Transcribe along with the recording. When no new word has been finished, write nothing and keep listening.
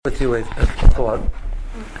With you a thought.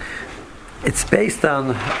 It's based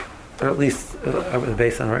on, or at least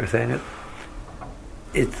based on what I'm saying it.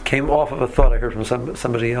 It came off of a thought I heard from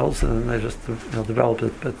somebody else, and I just developed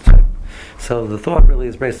it. But so the thought really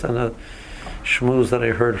is based on a shmooze that I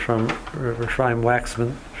heard from Rav Chaim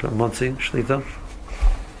Waxman from Monsey Shlita,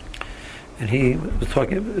 and he was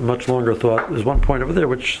talking a much longer thought. There's one point over there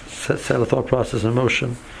which set a thought process in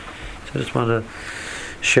motion. So I just want to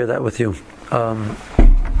share that with you.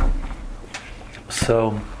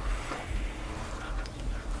 So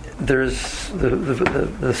there's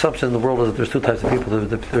the assumption in the world is that there's two types of people.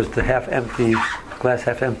 There's the half empty, glass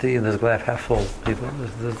half empty, and there's glass half full people.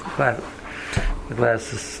 The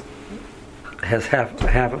glass has half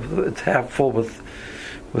of it's half full with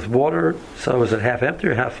water. So is it half empty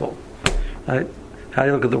or half full? Right? How do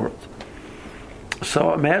you look at the world?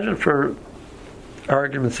 So imagine, for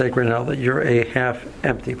argument's sake, right now, that you're a half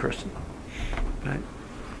empty person. Right?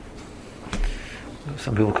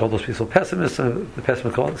 Some people call those people pessimists. The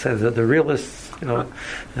pessimists say that they're realists.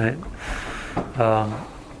 Right?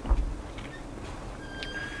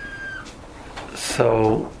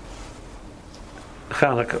 So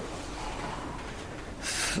Hanukkah.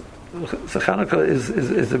 So Hanukkah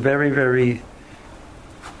is a very, very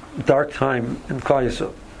dark time in Klal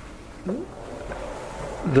Yisrael.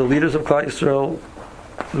 The leaders of Klal Yisrael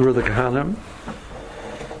were the Kahanim.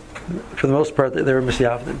 For the most part, they were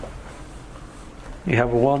Misyavdim. You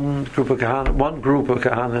have one group of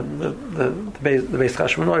Kahanim, the Beis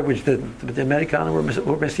Hashmonai, which didn't. But the Amerikanim were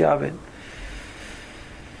Misyavdim.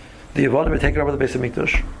 The Yevonim had taken over the Beis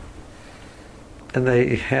Hamikdash, and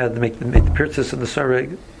they had made the Pirtzis and the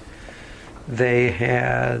Sareg. They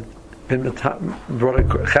had been brought a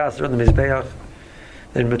chazer on the Mizbeach.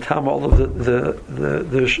 They'd matam all of the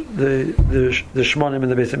Shmonim in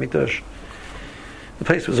the Beis Hamikdash. The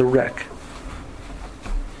place was a wreck.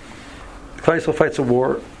 Klal Yisrael fights a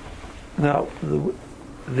war. Now, when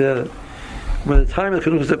the time of the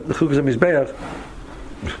Chuguz Mizbeach,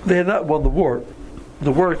 they had not won the war.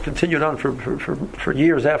 The war continued on for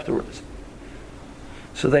years afterwards.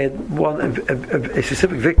 So they had won a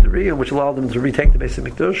specific victory, in which allowed them to retake the Beis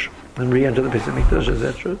Hamikdash and re-enter the Beis Hamikdash,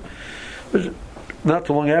 etc. But not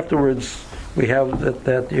too long afterwards, we have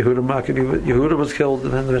that Yehuda was killed,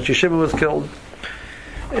 and then the Shimon was killed.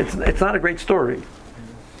 It's not a great story.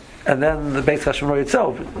 And then the Beis Hashmonai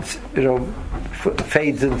itself,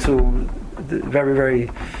 fades into very,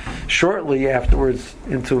 very shortly afterwards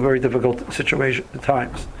into very difficult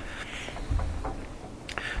times.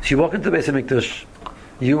 So you walk into the Beis Hamikdash,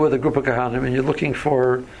 you with a group of Kahanim, and you're looking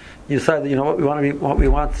for. You decide that we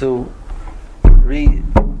want to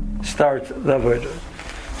restart the avodah.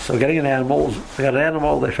 So getting an animal, they got an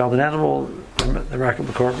animal. They found an animal. They rack up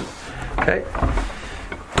the korban. Okay.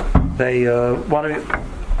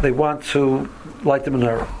 They want to light the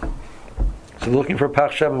menorah. So they're looking for a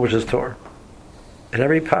Pach Shemen, which is Torah. And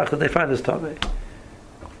every Pach that they find is Tameh.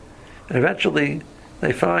 And eventually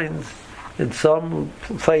they find in some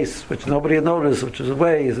place which nobody had noticed, which is a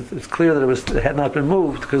way, it's clear that it had not been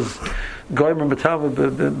moved, because Goy Mermatama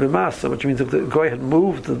b'masa, which means if the Goy had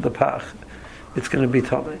moved the Pach, it's going to be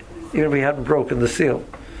Tameh, even if he hadn't broken the seal.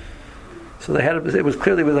 So it was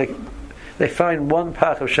clearly they find one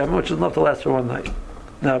Pach of Shemen, which is enough to last for one night.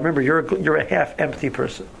 Now remember, you're a half empty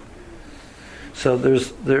person. So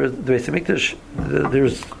there's the Beis Hamikdash,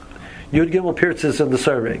 there's Yud Gimel Pirtzis and the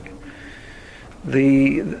Sareg.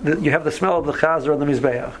 You have the smell of the chazer on the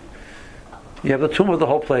Mizbeach. You have the tomb of the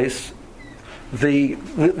whole place. The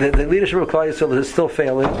leadership of Klal Yisrael is still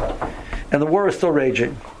failing, and the war is still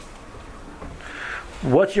raging.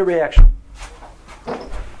 What's your reaction?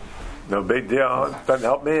 No big deal. Doesn't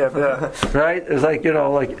help me. Right? It's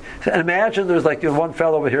and imagine there's one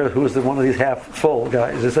fellow over here who's one of these half full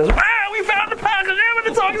guys that says, "Wow, we found the Pach Hashem,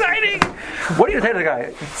 it's so exciting!" What do you say to the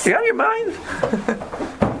guy? You out of your mind? You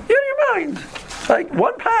out of your mind?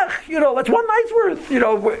 One Pach, that's one night's worth.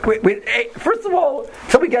 First of all,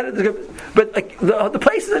 till we get it, but the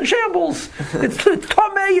place is in shambles. It's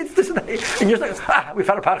Tomei, it's this and that. And you're just we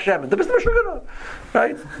found a Pach Shemen. The business sugar,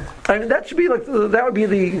 right? I mean, that should be that would be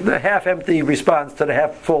the half-empty response to the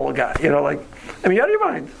half-full guy. You're out of your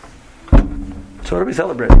mind. So what are we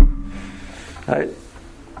celebrating? Right?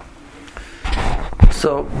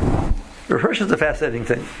 So, Rav Hirsch is a fascinating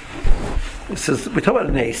thing. It says, we talk about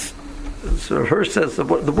an ace. So Rav Hirsch says the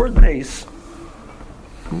word mace.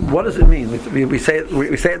 What does it mean? We say it in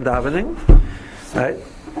davening, right?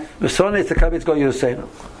 So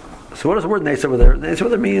what does the word nace over there? Nace over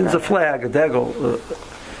there means a flag, a degel.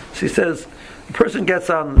 So he says a person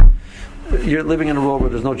gets on you're living in a world where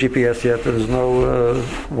there's no GPS yet, there's no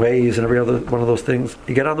Waze and every other one of those things.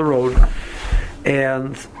 You get on the road,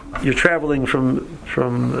 and you're traveling from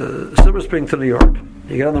Silver Spring to New York.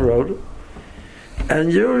 You get on the road,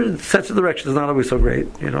 and your sense of direction is not always so great.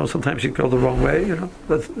 Sometimes you go the wrong way. I don't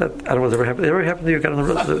know what's ever happened. It ever happened to you? You got on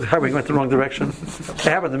the highway, you went the wrong direction. It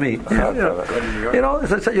happened to me.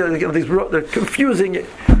 They're confusing.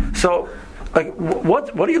 So, like,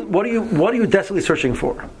 what are you desperately searching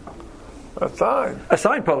for? A sign. A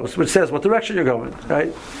signpost which says what direction you're going,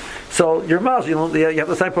 right? So your miles, you have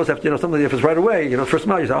the signpost after, something if it's right away, first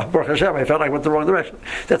mile you say, Baruch Hashem, I felt I went the wrong direction.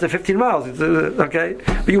 That's at 15 miles, okay?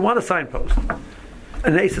 But you want a signpost.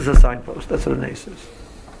 An ace is a signpost. That's what an ace is.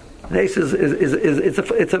 An ace is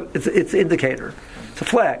it's an indicator. It's a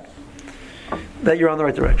flag that you're on the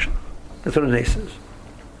right direction. That's what an ace is.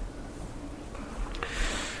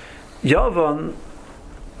 Yavan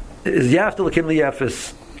is Yafta L'kim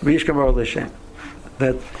L'Yafis V'Yishkam Or L'Shem.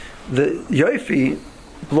 That the Yofi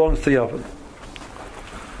belongs to Yavan.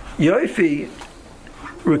 Yofi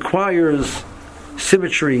requires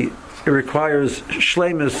symmetry. It requires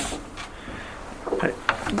shleimus.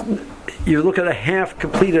 You look at a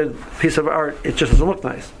half-completed piece of art, it just doesn't look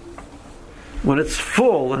nice. When it's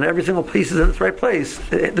full and every single piece is in its right place,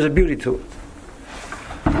 there's a beauty to it.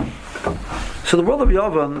 So the world of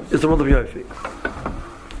Yavan is the world of Yofi.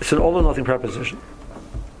 It's an all-or-nothing proposition.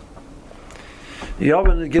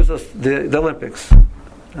 Yavan gives us the Olympics.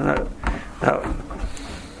 Now,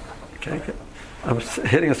 okay, I'm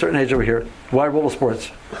hitting a certain age over here. Why roller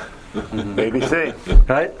sports? ABC.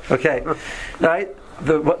 Right? Okay. Right?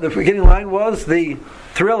 The beginning line was the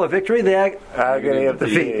thrill of victory, the agony of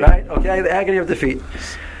defeat. Right? Okay, the agony of defeat.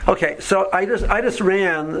 Okay, so I just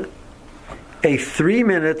ran a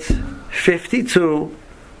 3-minute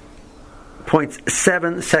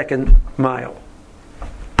 52.7 second mile.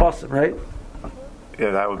 Awesome, right?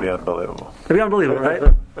 Yeah, that would be unbelievable. It'd be unbelievable,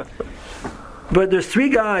 right? But there's 3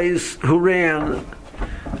 guys who ran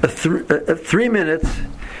a 3 minutes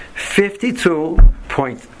 52.1,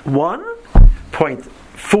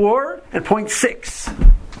 0.4, and 0.6.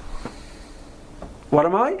 What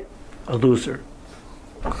am I? A loser.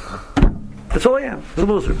 That's all I am. A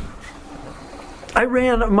loser. I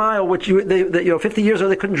ran a mile, which 50 years ago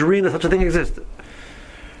they couldn't dream that such a thing existed.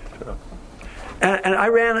 And I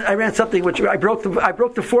ran something which I broke the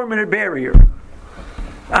 4-minute barrier.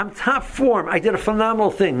 I'm top form. I did a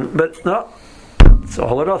phenomenal thing, but no, it's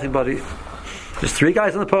all or nothing, buddy. There's 3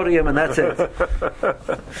 guys on the podium, and that's it.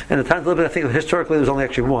 And the times Olympics, I think historically there was only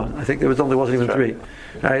actually 1. I think there wasn't even 3.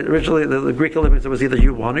 Right? Originally, the Greek Olympics, it was either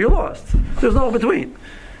you won or you lost. There's no in between.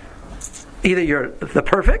 Either you're the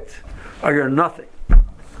perfect or you're nothing.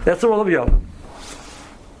 That's the world of Yom.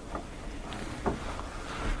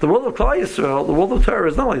 The world of Klal Yisrael, the world of Torah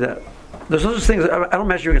is not like that. There's no such thing. I don't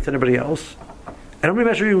measure you against anybody else. I don't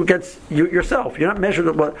measure you against yourself. You're not measured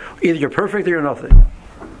at what either you're perfect or you're nothing.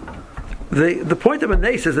 The point of a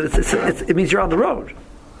nace is that it means you're on the road. It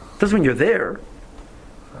doesn't mean you're there.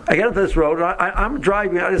 I get onto this road. I'm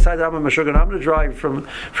driving. I decided I'm a Meshuggah. I'm going to drive from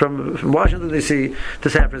Washington D.C. to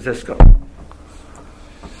San Francisco.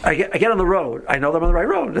 I get on the road. I know that I'm on the right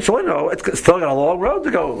road. That's all I know. It's still got a long road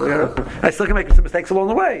to go. I still can make some mistakes along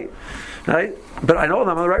the way, right? But I know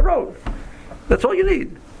that I'm on the right road. That's all you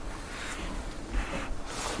need.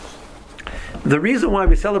 The reason why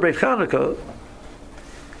we celebrate Hanukkah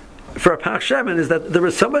for a Pach Shemin is that there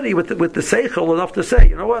was somebody with the seichel enough to say,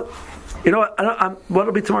 you know what,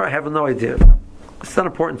 what'll be tomorrow? I have no idea. It's not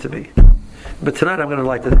important to me. But tonight I'm going to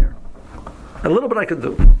light the air. A little bit I can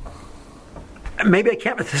do. Maybe I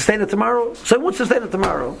can't sustain it tomorrow, so I won't sustain it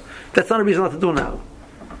tomorrow. That's not a reason not to do now.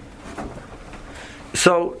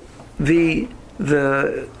 So the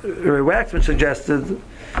Waxman suggested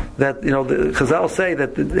that the Chazal say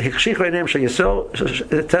that the Hikshich V'Einem Sheyisrael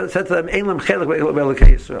said to them Ein Lam Chelek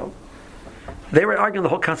V'Elokei Yisrael. They were arguing on the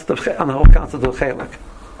whole concept of Chelek.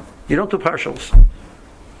 You don't do partials.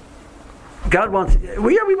 God wants.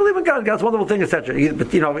 We believe in God. God's wonderful thing, etc.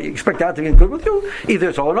 But you expect God to be good with you. Either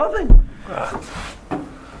it's all or nothing.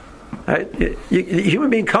 Right? A human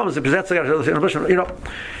being comes and presents God.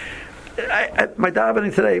 My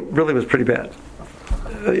davening today really was pretty bad.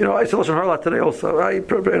 I used to listen to her a lot today. Also, I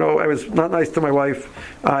was not nice to my wife.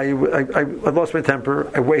 I lost my temper.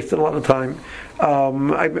 I wasted a lot of time.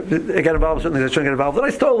 I got involved in certain things I shouldn't get involved in. I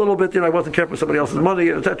stole a little bit. I wasn't careful with somebody else's money,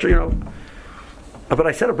 etc. But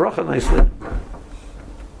I said a bracha nicely.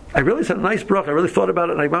 I really said a nice bracha. I really thought about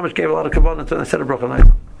it, and I mamish gave a lot of kavanah to it, and I said a bracha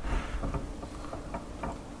nicely.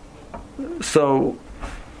 So,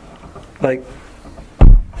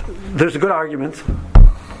 there's a good argument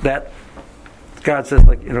that God says,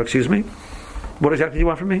 like, excuse me, what exactly do you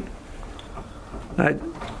want from me?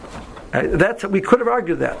 We could have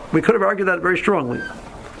argued that. We could have argued that very strongly.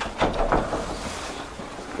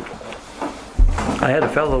 I had a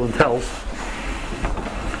fellow in Tells.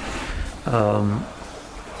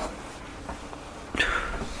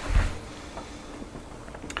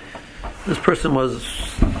 This person was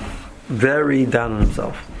very down on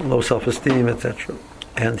himself, low self-esteem, etc.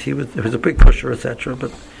 And he was a big pusher, etc.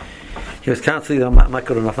 But he was constantly, I'm not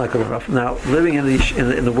good enough, not good enough. Now, living in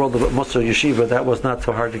the world of Musar Yeshiva, that was not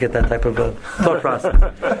so hard to get that type of a thought process.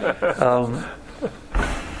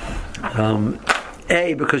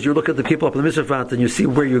 A, because you look at the people up in the Mitzvah and you see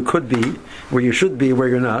where you could be, where you should be, where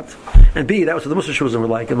you're not. And B, that was what the Musar Shuzim were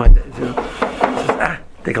like in my days.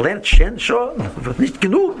 They can learn Shen Shah, nicht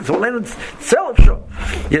genug, so learn 12 Shah.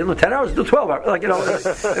 You didn't know 10 hours, do 12 hours.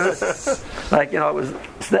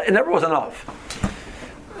 It never was enough.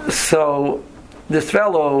 So this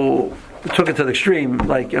fellow took it to the extreme.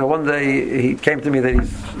 One day he came to me that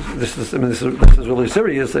this is really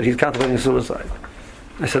serious, that he's contemplating suicide.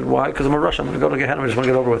 I said, why? Because I'm a Russian. I'm going to go to Gehenna. I just want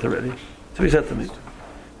to get over with already. So he said to me.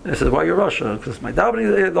 I said, why are you Russian? Because my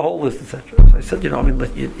davening, the whole list, etc. So I said, you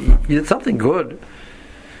did something good.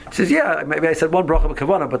 He says, yeah, maybe I said one bracha with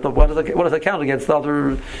kavanah, but what does that count against the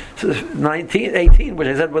other 18, which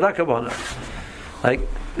I said without kavanah?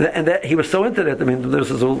 And that he was so into that. I mean, there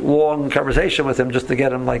was a long conversation with him just to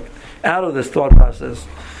get him out of this thought process.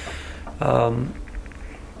 There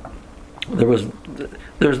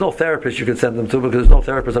was no therapist you could send him to, because no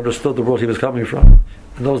therapist understood the world he was coming from.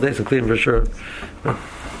 In those days, in Cleveland, for sure.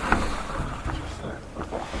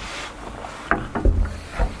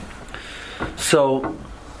 So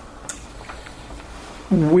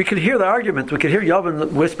we could hear the argument. We could hear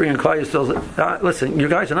Yavin whispering in Klal Yisrael, listen, you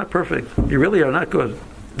guys are not perfect. You really are not good.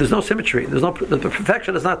 There's no symmetry. The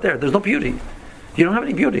perfection is not there. There's no beauty. You don't have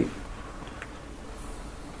any beauty.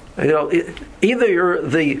 Either you're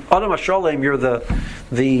the Adam HaSholem, you're the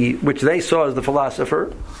which they saw as the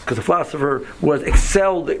philosopher, because the philosopher was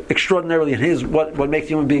excelled extraordinarily in his what makes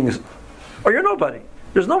human beings, or you're nobody.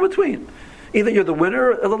 There's no between. Either you're the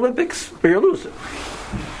winner of the Olympics or you're a loser.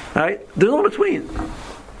 Right? There's no between.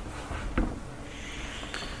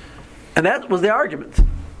 And that was the argument.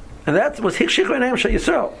 And that was Hikshich V'Neim Shel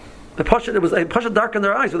Yisrael. The Pasha, it was a Pasha dark in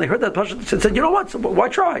their eyes when they heard that Pasha said, you know what? So why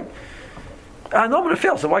try? I know I'm going to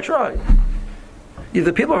fail, so why try?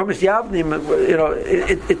 The people who were Misyavnim,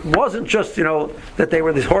 it wasn't just that they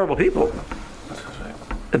were these horrible people,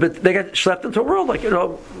 but they got schlepped into a world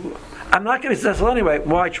I'm not going to be successful anyway.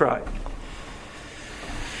 Why try?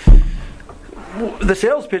 The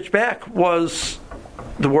sales pitch back was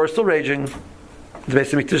the war is still raging, the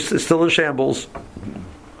Beis Hamikdash is still in shambles,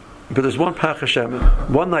 but there's one Pach Hashem,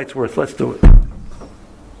 one night's worth. Let's do it.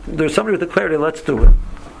 There's somebody with the clarity. Let's do it.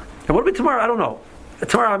 And what'll be tomorrow? I don't know.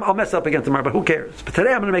 Tomorrow I'll mess up again tomorrow, but who cares? But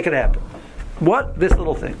today I'm going to make it happen. What? This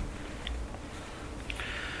little thing.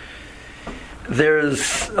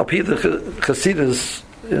 There's up here the Chassidus.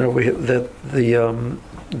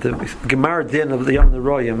 The Gemara Din of the Yom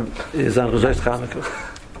Neroyim is on Rosh Chanukah.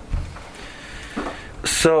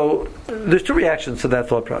 So there's two reactions to that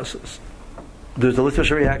thought process. There's the Litvish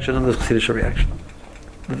reaction and the Chassidish reaction.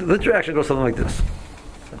 The Litvish reaction goes something like this.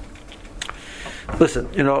 Listen,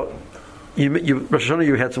 you Rosh Hashanah,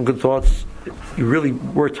 you had some good thoughts. You really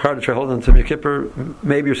worked hard to try holding them to Yom Kippur.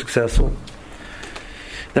 Maybe you're successful.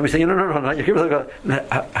 Then we say, no, not Yom Kippur.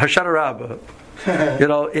 Hoshana Rabbah.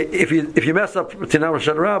 If you mess up Tina Rosh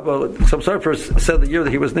Hashanah, some surfer said the year that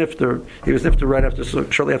he was nifter right after,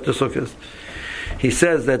 shortly after Sukkot. He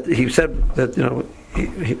said that he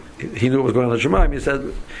knew what was going on in Shemaim. He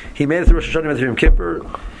said he made it through Rosh Hashanah, made it through Yom Kippur,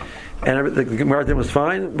 and the Gemara Din was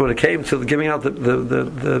fine. But when it came to giving out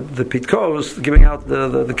the pitkos, giving out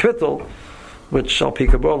the kvittel, which al pi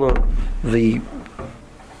Kabbalah, the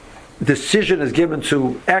decision is given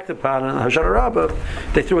to act upon in Hoshana Rabbah,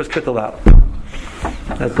 they threw his kvittel out.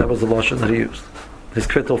 That was the lashon that he used. His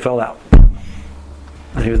kvittel fell out,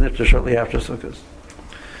 and he was nifter shortly after Sukkot.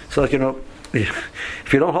 So, if you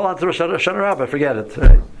don't hold on to Rosh Hashanah Rabbah, forget it.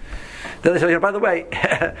 Right? Then they say, by the way,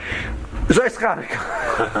 Zois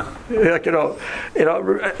Chanukah.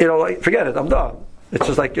 Forget it. I'm done. It's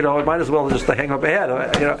just I might as well just hang up my head.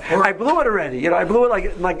 I blew it already. I blew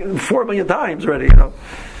it like 4 million times already.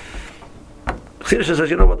 Chassidus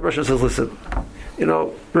says, what Rosh Hashanah says? Listen.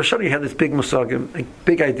 Rosh Hashanah, you have this big musagim,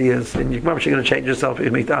 big ideas, and you're going to change yourself.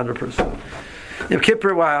 You make the 100%. Yom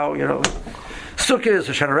Kippur, wow, Sukkot,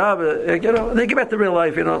 Hoshana Rabbah, and then get back to real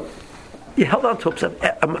life. You held on to a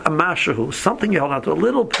mashahu, something you held on to, a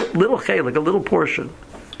little chelik, a little portion.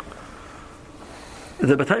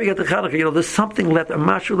 by the time you get to Chanukah, there's something left, a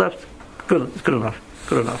mashu left. Good, it's good enough.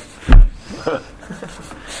 Good enough.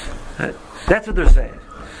 Right? That's what they're saying.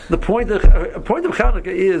 The point of Chanukah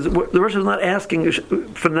is the Rosh is not asking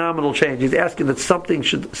phenomenal change. He's asking that something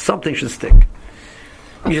should stick.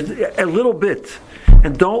 You should, a little bit,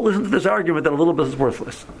 and don't listen to this argument that a little bit is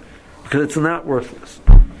worthless, because it's not worthless.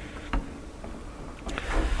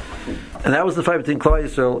 And that was the fight between Klal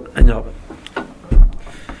Yisrael and Yavin.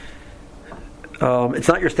 It's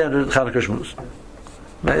not your standard Chanukah shmuz.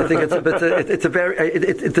 I think it's a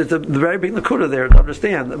very big nakuda there to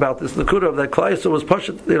understand about this nakuda of that Klal Yisrael was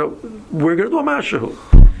pushed. We're going to do a mashahu.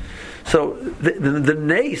 So the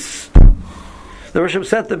nace, the Rosh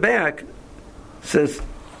sent them back, says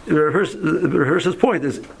rehearses point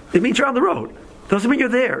is it means you're on the road. Doesn't mean you're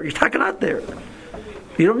there. You're talking not there.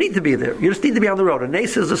 You don't need to be there. You just need to be on the road. A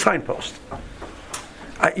nace is a signpost.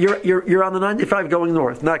 You're on the 95 going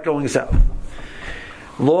north, not going south.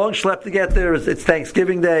 Long schlep to get there. It's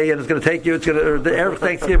Thanksgiving Day, and it's going to take you. The Erev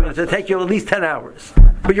Thanksgiving. It's going to take you at least 10 hours.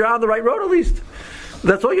 But you're on the right road at least.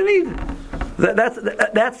 That's all you need.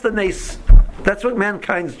 That's the nace. That's what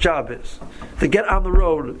mankind's job is, to get on the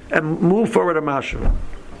road and move forward a mashu.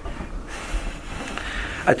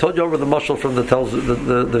 I told you over the mashal from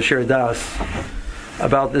the Shir Das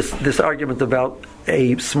about this argument about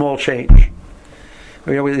a small change.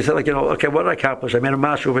 We said, okay, what did I accomplish? I made a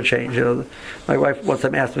mashu of a change. My wife one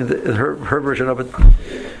time asked me her version of it.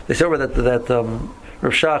 They said over that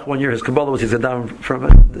Rav Shach 1 year his Kabbalah was he's going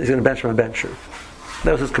to bench from a bencher.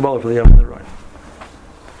 That was his Kabbalah for the Yom and the Roy.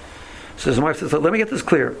 So his wife says, let me get this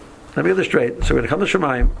clear. Let me get this straight. So we're going to come to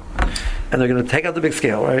Shemaim, and they're going to take out the big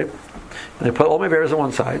scale, right? And they put all my bears on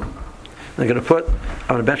one side. And they're going to I'm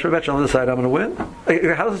going to bench my bench on the other side. I'm going to win.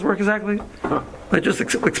 How does this work exactly? Just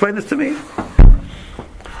explain this to me.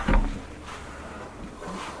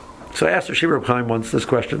 So I asked Rav Shimon Chaim once this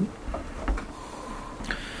question.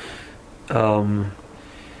 And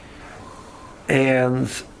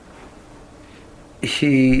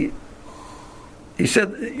he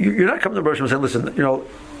said, you're not coming to Rosh and saying, listen,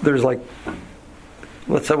 there's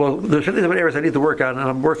let's say, there's 57 areas I need to work on, and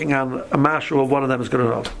I'm working on a mashu of one of them is good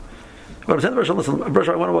enough. But I'm saying to Rosh, listen, Rosh,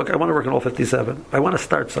 I want to work on all 57. I want to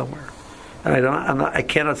start somewhere. And I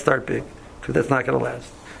cannot start big, because that's not going to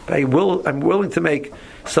last. But I'm willing to make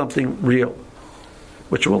something real,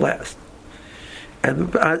 which will last.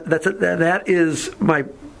 And that is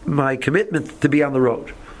my commitment to be on the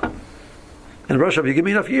road. And Rosh, if you give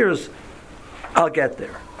me enough years, I'll get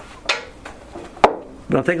there.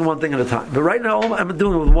 But I'm taking one thing at a time. But right now, I'm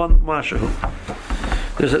doing it with one mashu.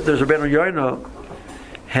 There's a Ben Yoina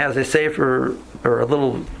has a sefer, or a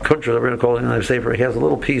little kuntra that we're going to call it a sefer. He has a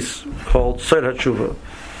little piece called Sod HaTshuva,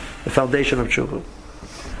 the foundation of Tshuva.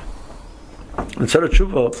 In Sod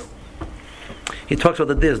HaTshuva, he talks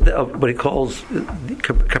about what he calls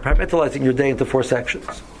compartmentalizing your day into 4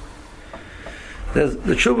 sections. There's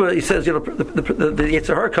the tshuva, he says, the Yetzer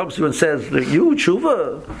Hara comes to you and says, you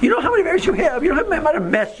tshuva, you know how many errors you have, you know how much of a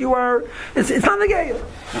mess you are, it's not the game.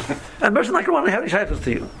 And the person's not going to want to have any shaykhs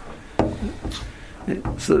to you.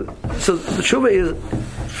 So the tshuva is,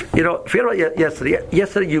 forget about yesterday.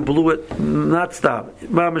 Yesterday you blew it, not stop.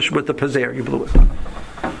 Mamish with the pazer, you blew it.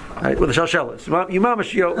 Right, with the shalshelis. You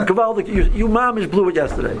mamish, you mamish blew it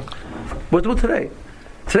yesterday. What do today?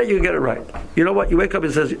 Today you can get it right. You know what? You wake up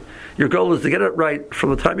and it says your goal is to get it right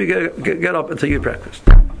from the time you get up until you eat breakfast.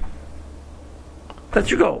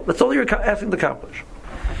 That's your goal. That's all you're asking to accomplish.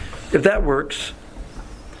 If that works,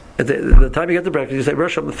 at the time you get to breakfast, you say,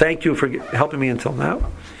 Rosh Hashanah, thank you for helping me until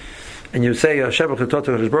now. And you say, Hashem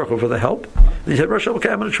Chatotu Baruch Hu for the help. And you say, Rosh Hashanah, okay,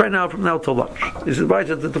 I'm going to try now from now till lunch. He says, why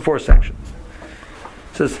is it the 4 sections?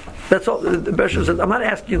 He says, that's all. The Besha says, I'm not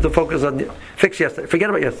asking you to focus on fix yesterday. Forget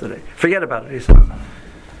about yesterday. Forget about it, he says.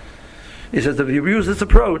 He says, if you use this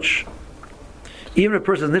approach, even if a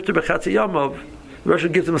person is nifter b'chatzi yamav, the Rosh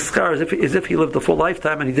gives him a schar as if he lived a full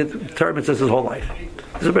lifetime and he did determines his whole life.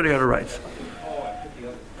 This is what he writes.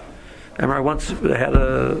 I remember I once had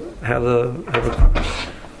a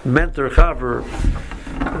mentor, chaver,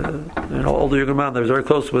 older younger man that I was very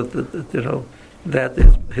close with, that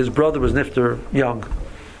his brother was nifter young.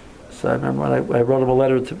 So I remember when I wrote him a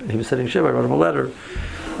letter, he was sitting shiva, I wrote him a letter,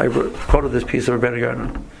 I quoted this piece of Rebbeinu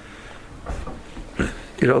Yarno.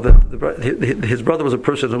 His brother was a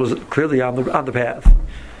person who was clearly on the path.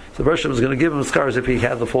 So the person was going to give him a schar as if he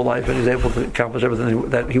had the full life and he's able to accomplish everything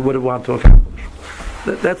that he would have wanted to accomplish.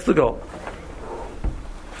 That's the goal.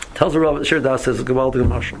 Tells the Rav Shir Das says Gavaldik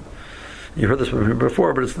Mashal. You heard this from him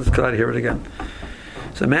before, but it's glad to hear it again.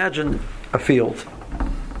 So imagine a field,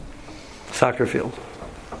 soccer field,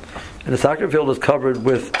 and the soccer field is covered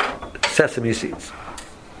with sesame seeds.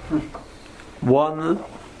 1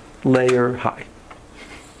 layer high,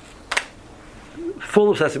 full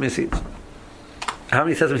of sesame seeds. How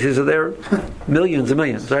many sesame seeds are there? Millions and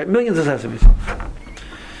millions, right? Millions of sesame seeds.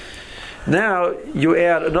 Now you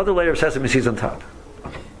add another layer of sesame seeds on top.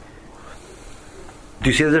 Do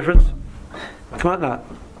you see the difference? Come on, not.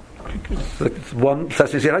 It's 1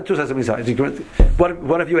 sesame seed, not 2 sesame seeds.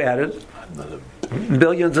 What have you added?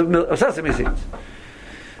 Billions of sesame seeds.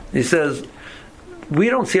 He says, we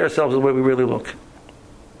don't see ourselves the way we really look.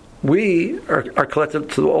 We are collected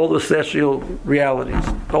to all the celestial realities.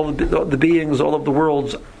 All the beings, all of the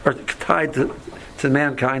worlds are tied to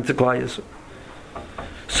mankind, to Klal Yisrael.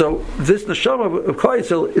 So this neshama of Klal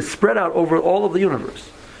Yisrael is spread out over all of the universe.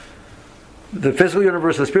 The physical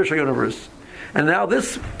universe, the spiritual universe. And now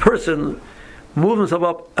this person moves himself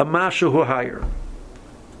up a mashu higher.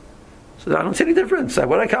 So I don't see any difference.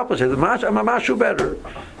 What I accomplished is I'm a mashu better.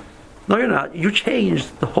 No, you're not. You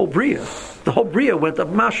changed the whole bria. The whole bria went up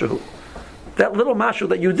mashu. That little mashu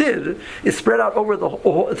that you did is spread out over the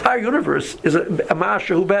whole entire universe. Is a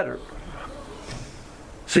mashu better.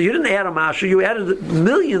 So you didn't add a mashu. You added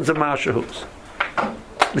millions of mashus.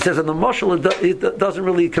 He says in the moshul it doesn't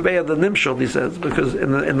really convey the nimshul. He says because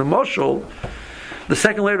in the moshul the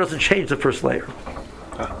second layer doesn't change the first layer.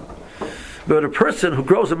 But a person who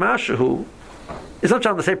grows a mashu is not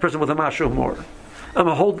the same person with a mashu more. I'm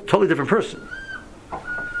a whole totally different person.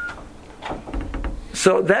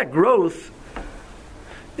 So that growth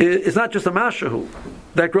is not just a mashu.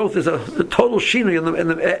 That growth is a total shinui in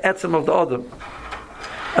the etzem of the adam.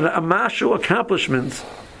 And a mashu accomplishment.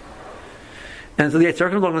 And so the Yetzer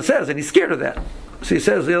Hara comes along and says, and he's scared of that. So he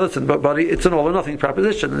says, yeah, listen, but it's an all or nothing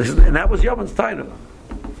proposition. And that was Yavan's taina.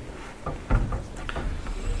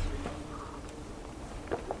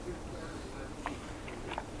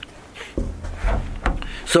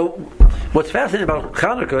 So what's fascinating about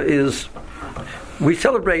Hanukkah is we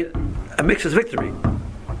celebrate a mixed victory.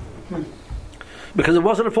 Because it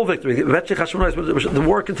wasn't a full victory. The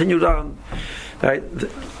war continued on. Right?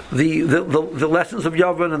 The lessons of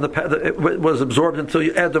Yavan and it was absorbed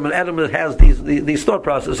into Adam, and Adam has these thought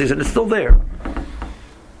processes, and it's still there.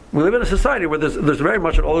 We live in a society where there's very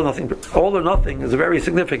much an all or nothing. All or nothing is a very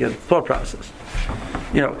significant thought process.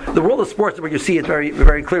 The world of sports is where you see it very,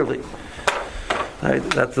 very clearly. Right?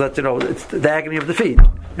 That's it's the agony of defeat.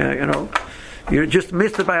 You just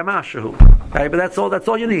missed it by a mashu. Right? But that's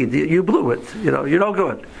all you need. You blew it. You're no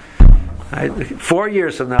good. Right? 4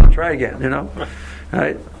 years from now, try again.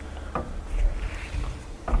 Right?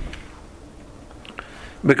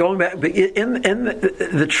 But going back, in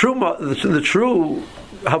the true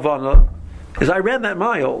Havana is I ran that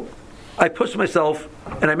mile. I pushed myself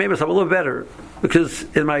and I made myself a little better because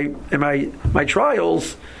in my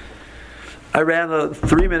trials I ran a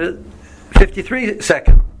 3-minute 53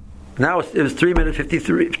 second. Now it was 3-minute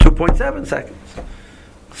 2.7 seconds.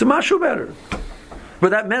 It's a mashu better. But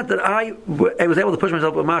that meant that I was able to push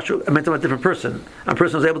myself a mashu. It meant I'm a different person. A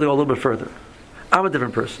person was able to go a little bit further. I'm a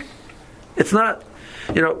different person. It's not,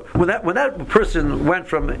 when that person went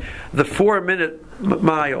from the 4-minute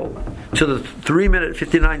mile to the 3-minute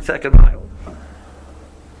 59-second mile,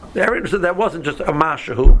 everyone understood that wasn't just a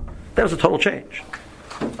mashu. That was a total change.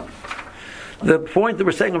 The point that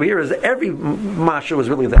we're saying over here is that every mashu is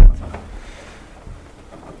really that.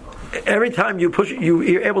 Every time you push,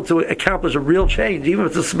 you're able to accomplish a real change, even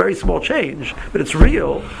if it's a very small change, but it's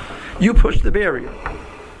real. You push the barrier.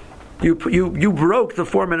 You broke the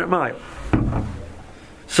 4-minute mile.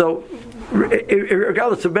 So,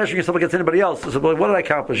 regardless of measuring yourself against anybody else, so what did I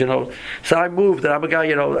accomplish? So I moved, and I'm a guy.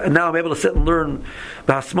 And now I'm able to sit and learn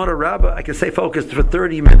the Hasmana Rabbah. I can stay focused for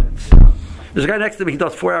 30 minutes. There's a guy next to me. He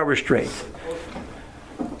does 4 hours straight.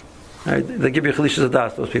 Right? They give you chalishas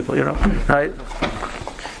adas, those people. Right?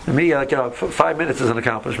 And me, 5 minutes is an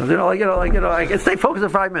accomplishment. I can stay focused for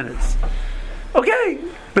 5 minutes. Okay,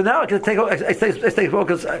 but now I can I stay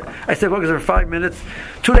focused. I stay focused for 5 minutes,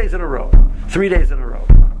 2 days in a row, 3 days in a row.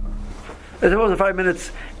 I stay focused for 5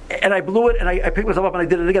 minutes, and I blew it, and I picked myself up, and I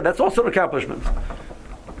did it again. That's also an accomplishment.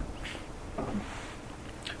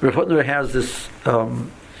 Rav Hutner has this.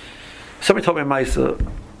 Somebody told me a Maisa,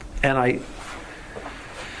 and I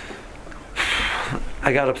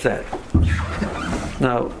got upset.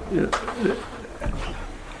 Now,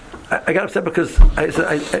 I got upset because I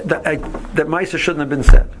said that Maisa shouldn't have been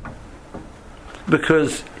said,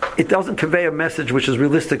 because it doesn't convey a message which is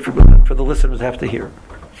realistic for the listeners to have to hear.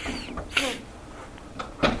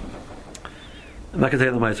 I'm not going to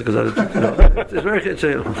tell you the Maisa because it's very.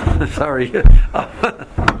 Sorry.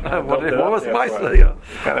 What was Maisa?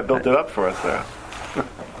 Kind of built it up for us there.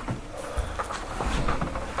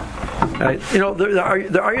 Right? There are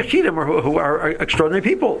Yeshidim who are extraordinary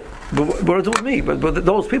people. But what does it do with me? But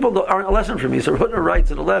those people aren't a lesson for me. So Hutner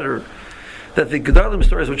writes in a letter that the Gedalim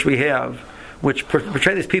stories which we have, which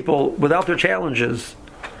portray these people without their challenges,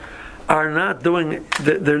 they're not doing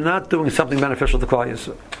something beneficial to Klal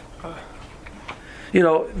Yisrael.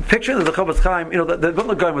 Picturing the Chofetz Chaim, the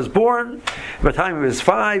Vilna Gaon was born. By the time he was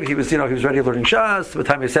 5, he was ready learning Shas. By the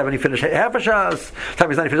time he was 7, he finished half a Shas. By the time he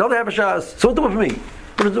was 9, he finished half a Shas. So what do it for me?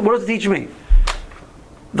 What does it teach me?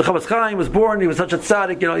 The Chofetz Chaim was born. He was such a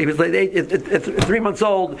tzaddik. He was like at 3 months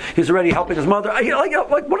old. He was already helping his mother.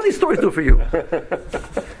 What do these stories do for you?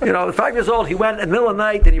 5 years old, he went in the middle of the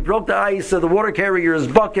night and he broke the ice of the water carrier's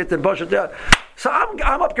bucket and bushed it down. So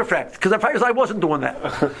I'm up gefrekt because at 5 years I wasn't doing that.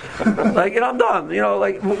 I'm done.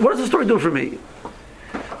 What does the story do for me?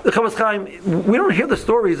 The Chofetz Chaim, we don't hear the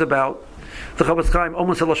stories about the Chofetz Chaim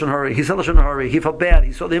almost said Lashon Hara. He said Lashon Hara. He felt bad.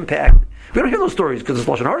 He saw the impact. We don't hear those stories because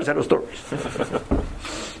Lashon Hara had no stories.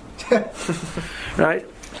 Right?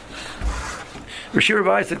 Rashi Rav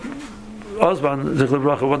Isaac Osman, Zichron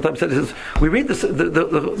Bracha, one time said, he says, we read this,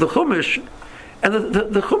 the Chumash, and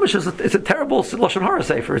the Chumash is a terrible Lashon Hara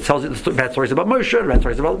sefer. It tells you bad stories about Moshe, bad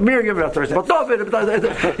stories about Miriam, bad stories about David,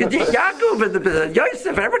 Yaakov, and Yosef,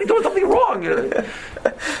 and everybody doing something wrong.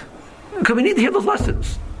 Because we need to hear those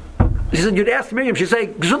lessons. She said, you'd ask Miriam, she'd say,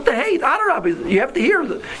 Gesundheit, Adarabi, you have to hear,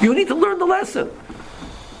 you need to learn the lesson.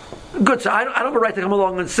 Good, so I don't have a right to come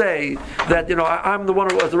along and say that I'm the one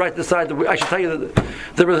who has the right to decide. I should tell you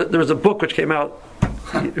that there was a book which came out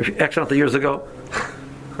X amount of years ago,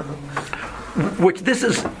 which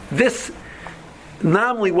this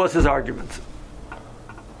nominally was his argument,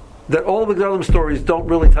 that all the Gedalim stories don't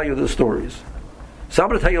really tell you the stories. So I'm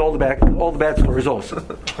going to tell you all the bad stories also.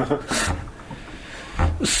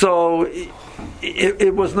 So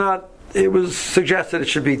it was not. It was suggested it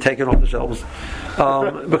should be taken off the shelves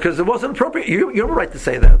because it wasn't appropriate. You have a right to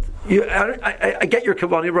say that. I get your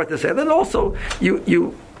kavanah. You have a right to say that. Then also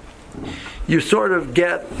you sort of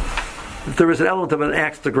get there is an element of an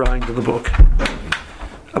axe to grind in the book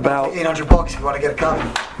about $800 if you want to get a copy.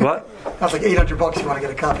 What? That's like $800 if you want to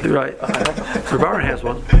get a copy. Right. Rabaran has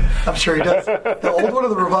one. I'm sure he does. The old one or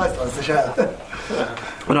the revised one? The shelf.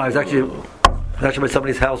 Well, no, I was actually by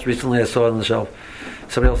somebody's house recently. I saw it on the shelf.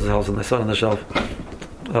 Somebody else's house, and I saw it on the shelf.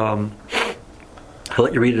 I'll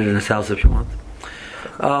let you read it in his house if you want.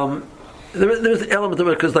 There's an element of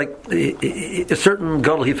it because, a certain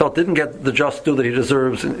gadol he felt didn't get the just due that he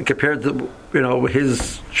deserves, and compared to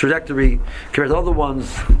his trajectory compared to other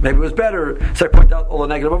ones, maybe it was better. So I point out all the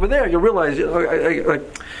negative over there. You realize, I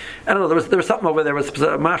don't know. There was something over there. Was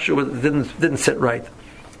mashu didn't sit right.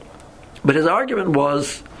 But his argument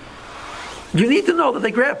was, you need to know that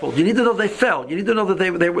they grappled. You need to know they fell. You need to know that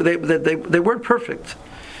they weren't perfect.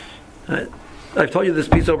 Right? I've told you this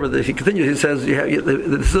piece over. He continues. He says,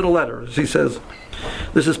 "This is in a letter." He says,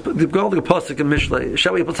 "This is the golden pasuk in Mishlei.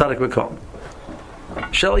 Shall we tzadik v'kom?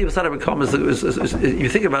 Shall we tzadik v'kom is you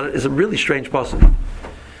think about it, is a really strange pasuk.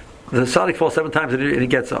 The tzaddik falls 7 times and he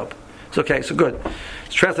gets up. It's okay. So good.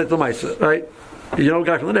 Let's translate the Maisa, right? A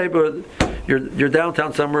guy from the neighborhood. You're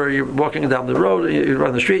downtown somewhere. You're walking down the road. You're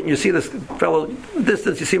on the street, and you see this fellow.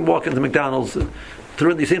 Distance, you see him walking to McDonald's.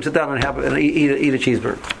 You see him sit down and eat a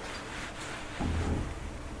cheeseburger.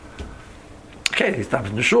 Okay, he stops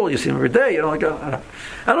in the shul. You see him every day. I don't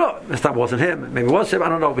know. This time it wasn't him. Maybe it was him. I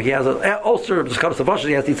don't know. But he has an ulcer. Just comes to Vash.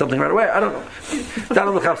 He has to eat something right away. I don't know. Down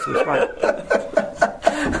on the chafsus. Fine.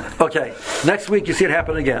 Okay. Next week you see it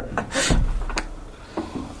happen again.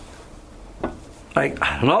 I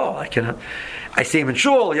don't know. I see him in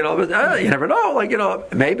shul. You never know.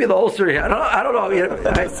 Maybe the ulcer. I don't know.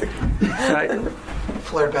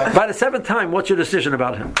 Flared back. By the 7th time, what's your decision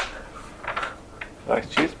about him? Nice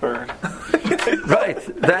cheeseburger. Right.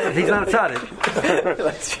 That he's not a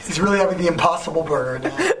tzaddik. He's really having the impossible burger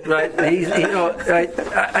now. Right.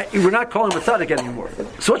 We're not calling him a tzaddik anymore.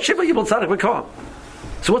 So what shiva yibul tzaddik v'kom?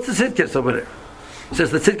 So what's the tzidkis over there? It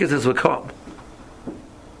says the tzidkis is v'kom.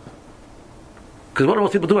 Because what do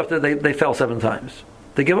most people do after they fell 7 times?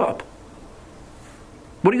 They give up.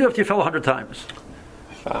 What do you do after you fell 100 times?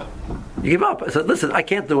 You give up. I said, listen, I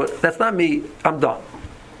can't do it. That's not me. I'm done.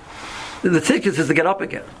 The tzidkis is to get up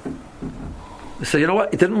again. So you know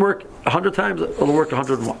what? It didn't work 100 times. It'll work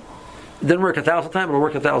 101. It didn't work 1,000 times. It'll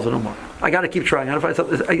work 1,001. I got to keep trying.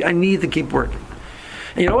 I need to keep working.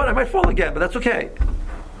 And you know what? I might fall again, but that's okay.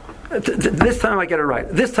 This time I get it right.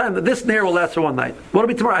 This time, this nair will last for one night. What'll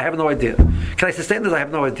be tomorrow? I have no idea. Can I sustain this? I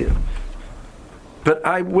have no idea. But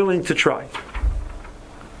I'm willing to try.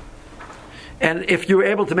 And if you were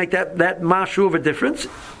able to make that mashu of a difference,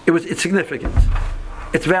 it's significant.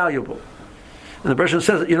 It's valuable. And the person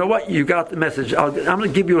says, you know what, you got the message. I'm going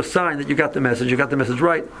to give you a sign that you got the message. You got the message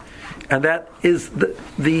right. And that is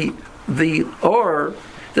the or.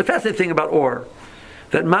 The fascinating thing about or,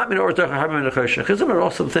 that mat min or min choshech, isn't it an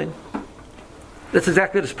awesome thing? That's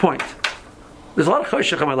exactly this point. There's a lot of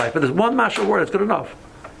choshech in my life, but there's one mashal word that's good enough.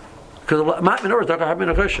 Because mat min or min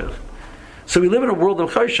choshech. So we live in a world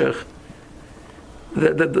of choshech.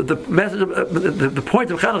 The message, the point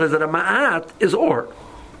of Chanukah is that a ma'at is or.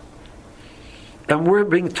 And we're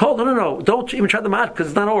being told, no, don't even try the ma'at because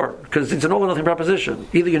it's not or, because it's an all or nothing proposition.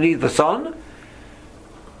 Either you need the sun,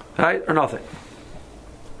 right, or nothing.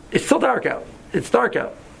 It's still dark out. It's dark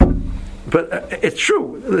out. But it's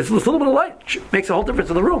true. This little bit of light makes a whole difference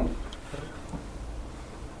in the room.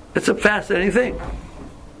 It's a fascinating thing.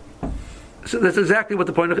 So that's exactly what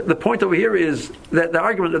the point over here is, that the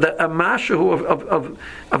argument that a mashu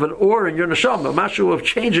of an or in your neshama, a mashu of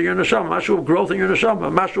change in your neshama, a mashu of growth in your neshama,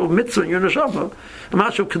 a mashu of mitzvah in your neshama, a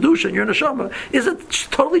mashu of kedusha in your neshama,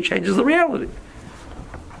 totally changes the reality.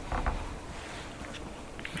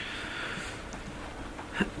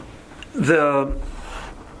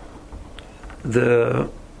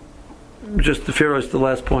 Just the Pharaoh's the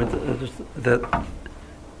last point that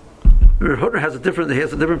Hutner has a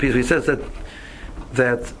different piece. He says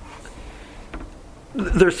that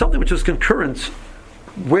there's something which is concurrent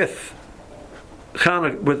with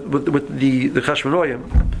Chanukah, with the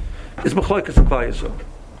Chashmonoim, is Machlokas and Klal Yisrael.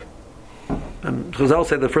 And Chazal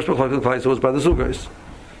say the first Machlokas and Klal Yisrael was by the Zugos.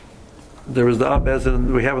 There was the Abbez,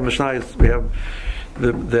 and we have in Mishnayos, we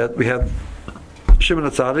have Shimon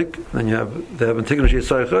HaTzadik, then you have Antigonus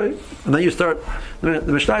Yisaychai, and then you start the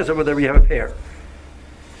Mishnayos over there. We have a pair.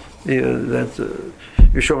 That's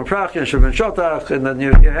Yeshua Prach and Shimon Shotach, and then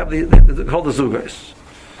you have the called the Zugos.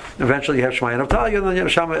 Eventually, you have Shmai and Avtalia, and then you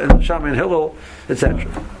have Shammai and Hillel, etc.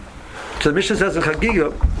 So the Mishnah says in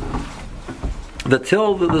Chagiga that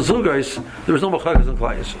till the Zugos there was no Machlokas and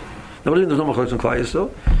Klal Yisrael. Now, what do you mean there's no Machlokas and Klal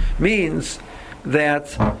Yisrael? Means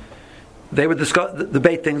that they would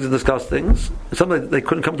debate things and discuss things. Something they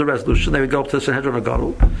couldn't come to resolution. They would go up to the Sanhedrin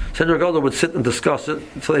Gadol. Sanhedrin Gadol would sit and discuss it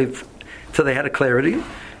until they had a clarity,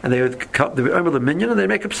 and they would remember the minyan and they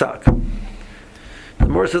make a psak. The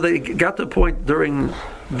more so they got to the point during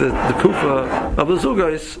the kufa of the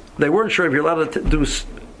Zugos, they weren't sure if you're allowed to do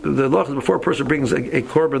the lachas before a person brings a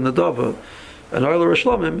korban nedava, an oil or a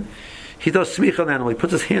shlomim. He does smicha on the animal. He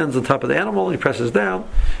puts his hands on top of the animal, and he presses down,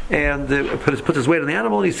 and puts his weight on the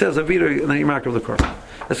animal, and he says avida, and then he marks over the korban.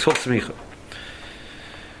 That's called smicha.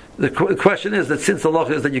 The question is that since the law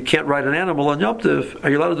is that you can't ride an animal on Yom Tov,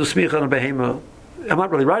 are you allowed to do smicha on a behema? I'm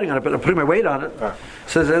not really riding on it, but I'm putting my weight on it.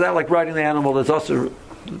 So is that like riding the animal that's also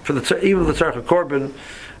for even the tzarech korban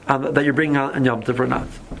that you're bringing on Yom Tov or not?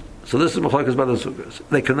 So this is Machlokas by the Zugos.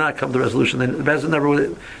 They could not come to resolution.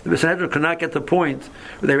 The Sanhedrin could not get to the point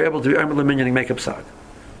where they were able to be Amr L'Minyan and make a psak.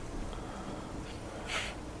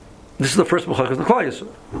 This is the first Machlokas in the Klal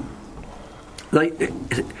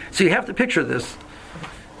Yisrael. So you have to picture this.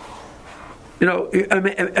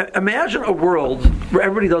 Imagine a world where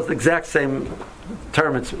everybody does the exact same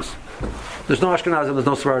Torah mitzvahs. There's no Ashkenazim, there's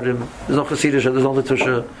no Sephardim, there's no Chassidish, there's no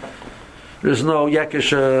Litusha, there's no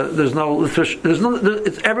Yekish, there's no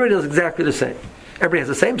Litusha, everybody does exactly the same. Everybody has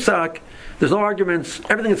the same psak, there's no arguments,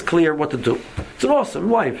 everything is clear what to do. It's an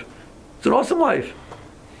awesome life. It's an awesome life.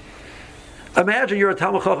 Imagine you're a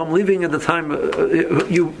Talmud Chacham living at the time,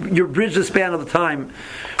 you bridge the span of the time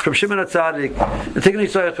from Shimon HaTzadik and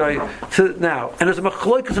Antigonus Yisaychai to now, and there's a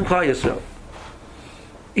Machlokas and Klal Yisrael.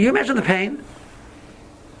 You imagine the pain?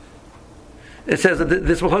 It says that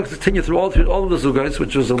this Machlokas continued through all of the Zugos,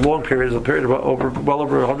 which was a long period, of well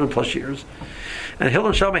over 100 plus years. And Hillel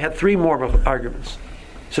and Shammai had 3 more arguments.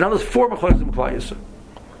 So now there's 4 Machlokas and Klal Yisrael.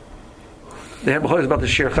 They had Machlokas about the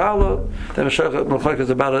Shir Chala, they have Machlokas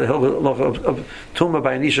about a Hilchah of Tumah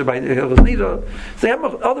by Anisha by Hilchas Nida. So they have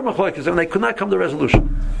other Machlokas, and they could not come to a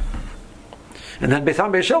resolution. And then Beis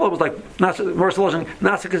Ham Beis Shelo was like Mersaloshin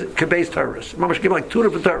Nasik Kebeis terrorists. Mamash gave like 2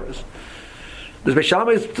 different terrorists. There's Beis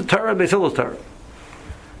Shammai's Torah and Beis Hillel's Torah.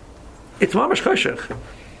 It's Mamash Choshech.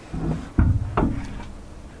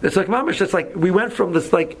 It's like Mamash. It's like we went from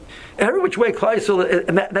this like every which way Klal Yisrael,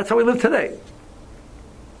 and that's how we live today.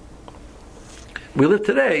 We live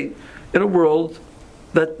today in a world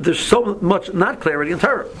that there's so much not clarity in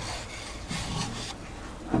Torah.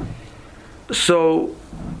 So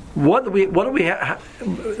what do we have?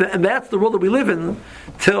 And that's the world that we live in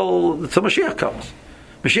till Mashiach comes.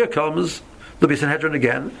 Mashiach comes, there'll be Sanhedrin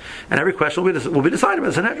again, and every question will be decided by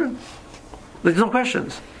the Sanhedrin. There's no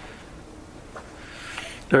questions.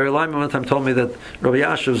 The Rebbe Lyman one time told me that Rabbi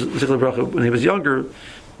Yashiv, when he was younger,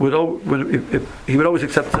 he would always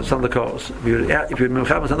accept some of the calls. If he would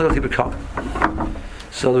Mechaber some of the calls, he would come.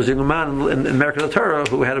 So there was a young man in America of the Torah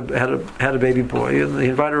who had a baby boy, and he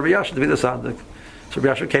invited Rabbi Yasha to be the Sandik. So Rabbi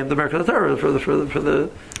Yasha came to America of the Torah for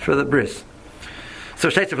the bris. So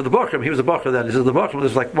Shteitzer for the Bochum, he was a Bochum then. He says the Bochum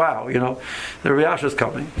was like, wow, the Rabbi Yasha is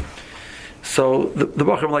coming. So the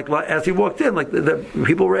Bochum, like as he walked in, like the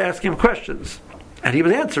people were asking him questions, and he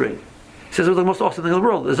was answering. He says it was the most awesome thing in the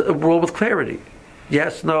world. It's a world with clarity.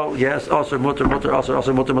 Yes, no, yes, also mutter,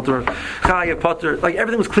 also mutter, chaya, potter. Like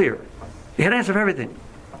everything was clear. He had an answer for everything.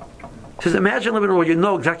 He says, imagine living in a world you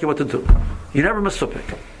know exactly what to do. You never mistake.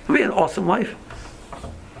 It would be an awesome life.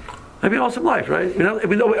 It'd be an awesome life, right?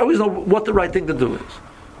 We always know what the right thing to do is.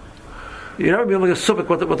 You never be able to supik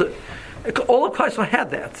what the all of Klaisel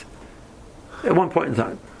had that at one point in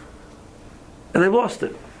time, and they lost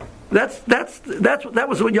it. That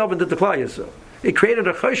was what Yavin did to Klal Yisrael. It created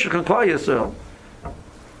a chayshich in Klal Yisrael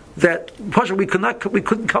that we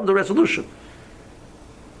couldn't come to resolution.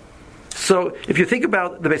 So if you think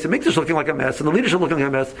about the Beis Hamikdash looking like a mess and the leadership looking like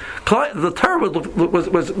a mess, the Torah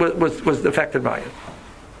was affected by it.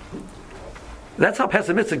 That's how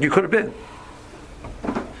pessimistic you could have been.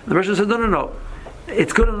 The Rosh said, no.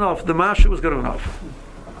 It's good enough. The Masha was good enough.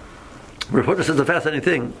 Reporter says a fascinating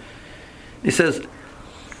thing. He says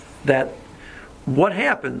that what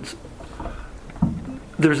happens,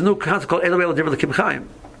 there's a new concept called Eloi Eladivra L'Kim Chaim.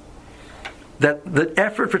 That the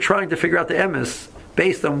effort for trying to figure out the emes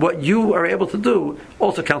based on what you are able to do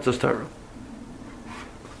also counts as Torah.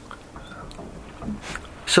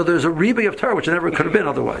 So there's a rebbe of Torah which never could have been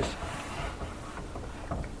otherwise.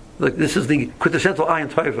 Like this is the quintessential ayin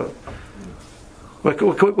tova.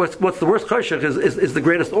 What's the worst chayshach is the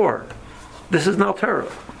greatest or. This is now Torah.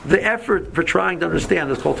 The effort for trying to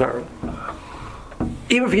understand is called Torah.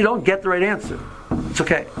 Even if you don't get the right answer, it's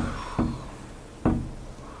okay.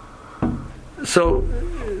 So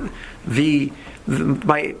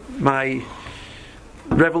my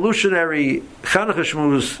revolutionary Chanukah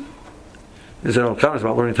shmuz is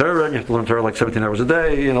about learning Torah, and you have to learn Torah like 17 hours a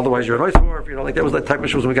day, and otherwise you're a noisworf. Like that was the type of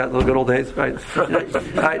shmuz we got in the good old days, right?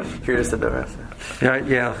 Curious to know.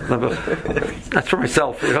 Yeah. That's for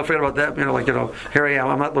myself. Forget about that. Here I am.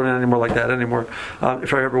 I'm not learning anymore like that anymore.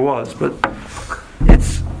 If I ever was, but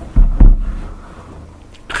it's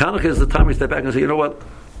Chanukah is the time we step back and say, you know what?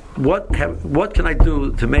 What can I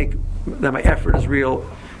do to make that my effort is real,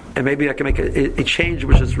 and maybe I can make a change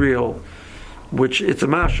which is real, which it's a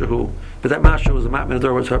mashahu, but that mashahu is a matman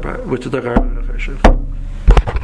which is the